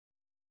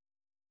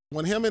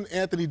When him and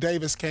Anthony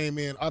Davis came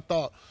in, I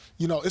thought,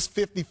 you know, it's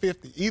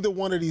 50-50. Either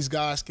one of these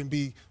guys can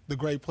be the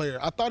great player.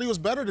 I thought he was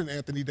better than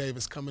Anthony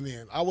Davis coming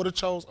in. I would have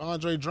chose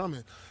Andre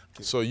Drummond.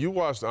 So you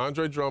watched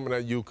Andre Drummond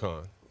at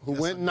UConn. Who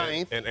went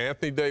ninth. And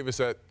Anthony Davis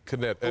at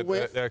Kentucky.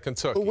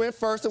 Who went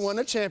first and won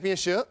the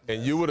championship.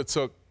 And you would have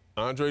took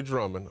Andre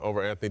Drummond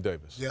over Anthony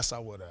Davis. Yes, I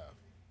would have.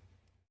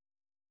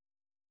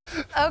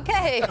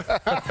 Okay,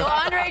 so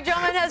Andre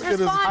Drummond has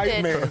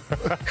responded.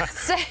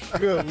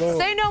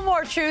 Say no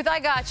more, Truth. I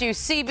got you.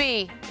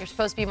 CB, you're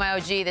supposed to be my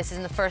OG. This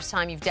isn't the first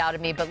time you've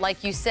doubted me, but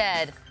like you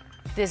said,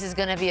 this is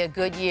going to be a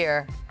good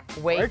year.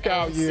 Wait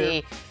and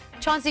see.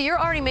 Chauncey, you're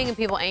already making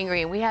people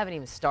angry, and we haven't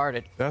even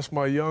started. That's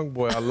my young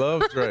boy. I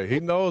love Dre.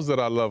 He knows that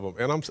I love him,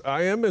 and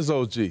I am his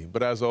OG.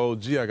 But as an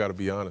OG, I got to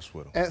be honest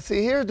with him. And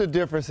see, here's the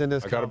difference in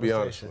this conversation. I got to be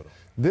honest with him.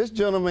 This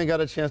gentleman got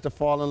a chance to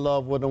fall in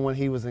love with him when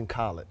he was in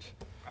college.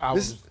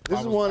 This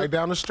is one right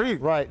down the street.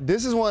 Right.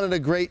 This is one of the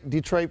great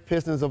Detroit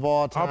Pistons of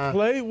all time. I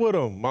played with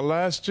him my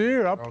last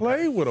year. I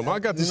played with him. I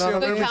got to see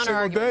him every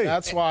single day.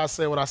 That's why I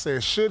say what I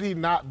said. Should he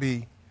not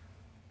be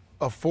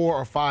a 4-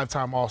 or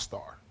 5-time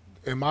All-Star,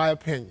 in my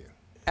opinion?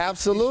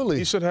 Absolutely.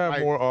 He should have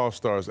more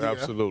All-Stars,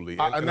 absolutely.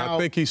 And I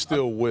think he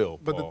still will,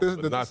 Paul,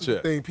 but not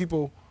yet. The thing,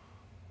 people,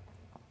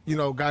 you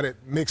know, got it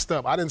mixed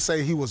up. I didn't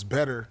say he was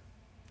better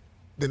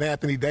than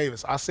Anthony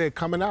Davis. I said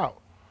coming out.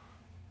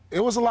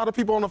 It was a lot of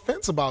people on the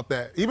fence about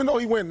that. Even though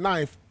he went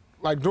ninth,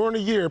 like during the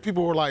year,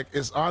 people were like,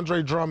 it's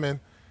Andre Drummond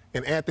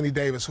and Anthony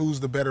Davis,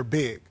 who's the better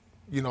big?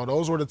 You know,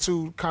 those were the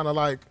two kind of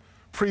like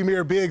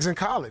premier bigs in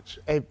college.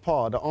 Hey,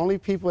 Paul, the only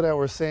people that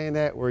were saying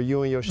that were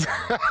you and your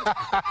shadow.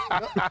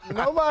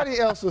 Nobody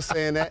else was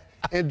saying that.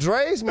 And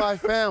Dre's my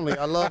family.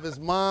 I love his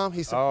mom.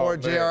 He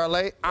supports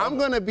JRLA. I'm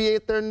going to be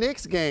at their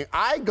Knicks game.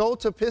 I go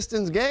to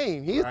Pistons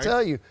game. He'll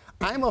tell you,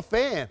 I'm a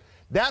fan.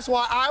 That's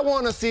why I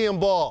want to see him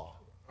ball.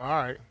 All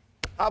right.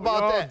 How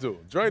about that? Do.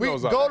 Dre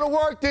knows go to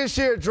work this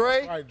year,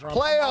 Dre. Right,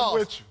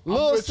 Playoffs.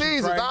 Little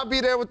Caesars. I'll be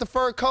there with the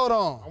fur coat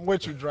on. I'm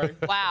with you, Dre.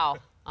 Wow.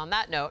 On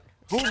that note.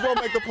 Who's going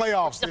to make the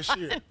playoffs this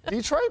year?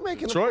 Detroit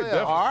making the playoffs.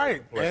 Definitely. All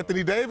right.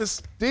 Anthony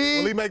Davis.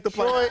 Will he make the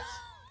playoffs?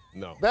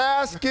 No.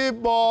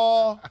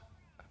 Basketball.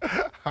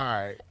 All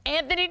right.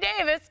 Anthony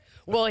Davis.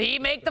 Will he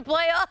make the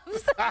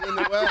playoffs? In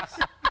the West.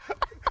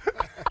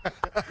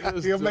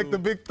 He'll make the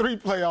big 3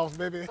 playoffs,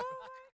 baby.